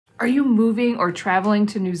Are you moving or traveling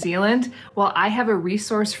to New Zealand? Well, I have a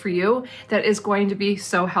resource for you that is going to be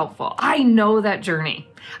so helpful. I know that journey.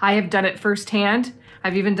 I have done it firsthand.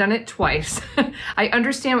 I've even done it twice. I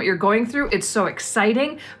understand what you're going through. It's so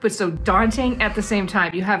exciting, but so daunting at the same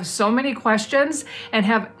time. You have so many questions and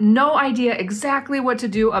have no idea exactly what to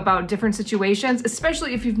do about different situations,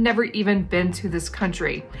 especially if you've never even been to this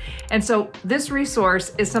country. And so this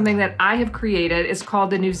resource is something that I have created. It's called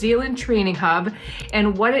the New Zealand Training Hub.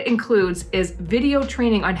 And what it includes is video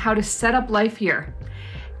training on how to set up life here,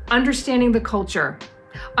 understanding the culture,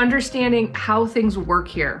 understanding how things work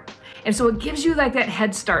here. And so it gives you like that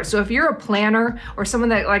head start. So if you're a planner or someone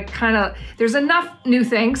that there's enough new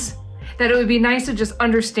things that it would be nice to just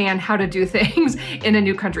understand how to do things in a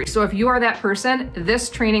new country. So if you are that person, this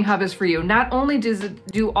training hub is for you. Not only does it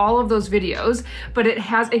do all of those videos, but it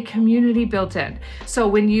has a community built in. So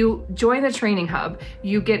when you join the training hub,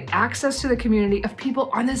 you get access to the community of people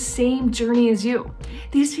on the same journey as you.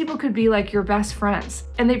 These people could be like your best friends,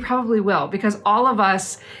 and they probably will, because all of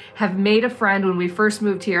us have made a friend when we first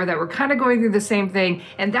moved here that were kind of going through the same thing,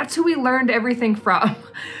 and that's who we learned everything from.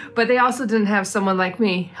 But they also didn't have someone like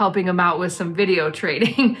me helping them out with some video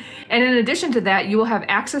training. And in addition to that, you will have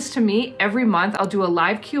access to me every month. I'll do a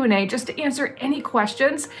live Q&A just to answer any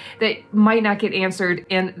questions that might not get answered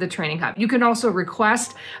in the training hub. You can also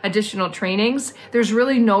request additional trainings. There's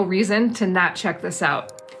really no reason to not check this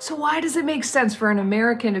out. So why does it make sense for an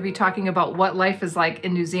American to be talking about what life is like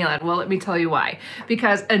in New Zealand? Well, let me tell you why.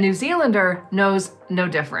 Because a New Zealander knows no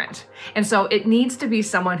different. And so it needs to be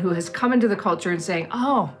someone who has come into the culture and saying,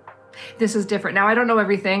 oh, this is different. Now, I don't know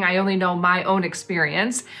everything. I only know my own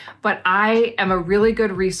experience, but I am a really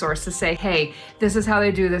good resource to say, hey, this is how they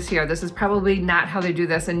do this here. This is probably not how they do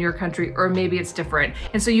this in your country, or maybe it's different.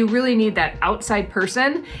 And so you really need that outside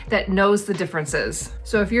person that knows the differences.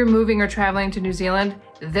 So if you're moving or traveling to New Zealand,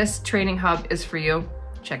 this training hub is for you.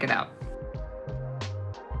 Check it out.